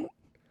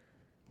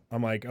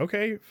I'm like,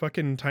 okay,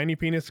 fucking tiny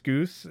penis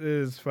Goose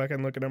is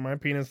fucking looking at my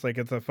penis like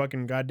it's a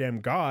fucking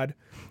goddamn god.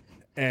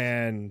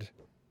 And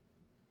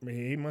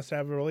he must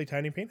have a really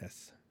tiny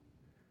penis.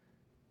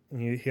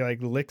 And he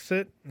like licks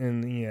it,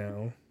 and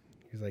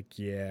he's like,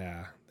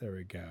 yeah, there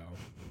we go.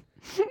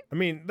 I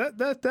mean,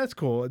 that's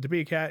cool to be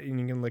a cat and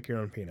you can lick your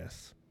own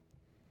penis.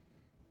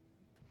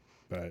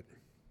 But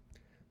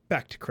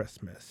back to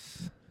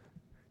Christmas.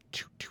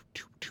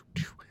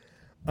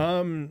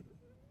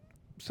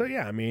 So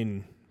yeah, I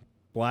mean,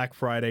 Black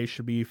Friday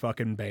should be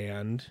fucking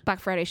banned, Black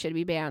Friday should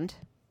be banned.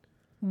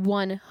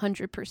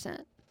 100%.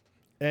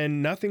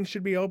 and nothing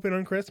should be open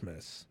on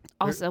Christmas.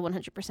 Also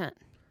 100%.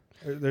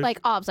 There's- Like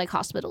obs, like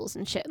hospitals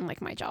and shit and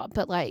like my job.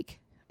 But like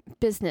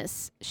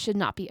business should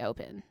not be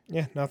open.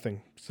 yeah,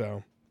 nothing.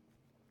 So,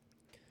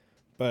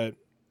 but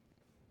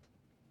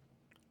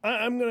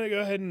I'm gonna go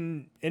ahead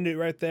and end it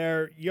right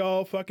there.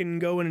 Y'all fucking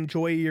go and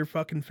enjoy your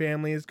fucking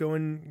families. Go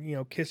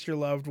and kiss your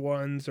loved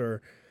ones,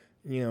 or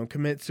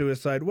commit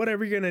suicide.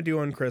 Whatever you're gonna do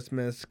on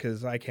Christmas,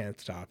 because I can't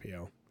stop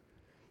you.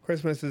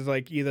 Christmas is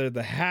like either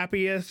the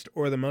happiest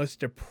or the most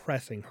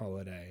depressing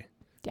holiday.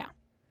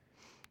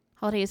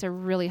 Holidays are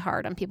really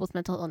hard on people's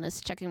mental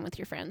illness. Check in with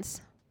your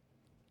friends.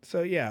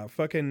 So yeah,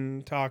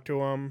 fucking talk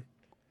to him.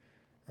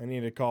 I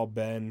need to call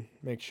Ben,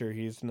 make sure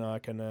he's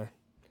not gonna,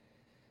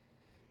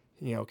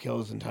 kill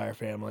his entire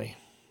family.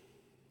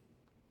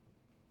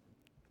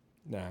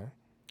 Nah,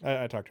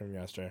 I talked to him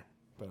yesterday,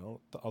 but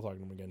I'll talk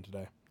to him again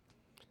today.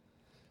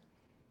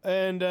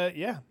 And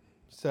yeah,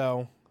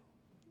 so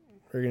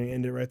we're gonna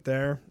end it right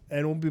there,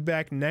 and we'll be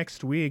back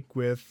next week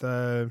with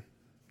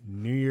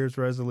New Year's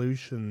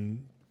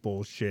resolution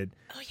bullshit.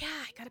 Oh yeah,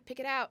 I gotta pick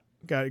it out.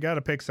 Got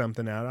to pick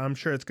something out. I'm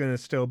sure it's gonna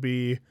still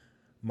be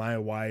my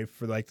wife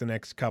for like the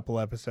next couple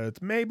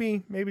episodes.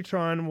 Maybe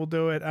Tron will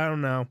do it. I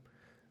don't know.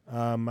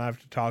 I have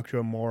to talk to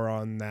him more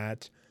on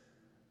that.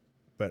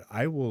 But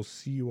I will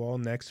see you all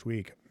next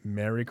week.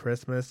 Merry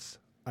Christmas.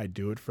 I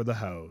do it for the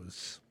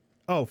hoes.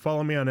 Oh,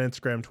 follow me on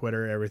Instagram,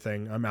 Twitter,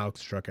 everything. I'm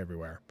Alex Truck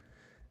everywhere.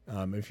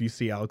 If you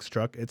see Alex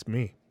Truck, it's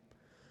me.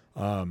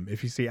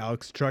 If you see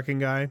Alex Trucking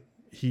Guy,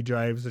 he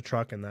drives a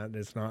truck, and that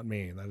is not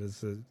me. That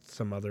is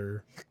some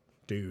other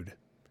dude.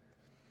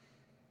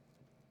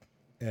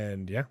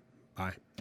 And yeah, bye.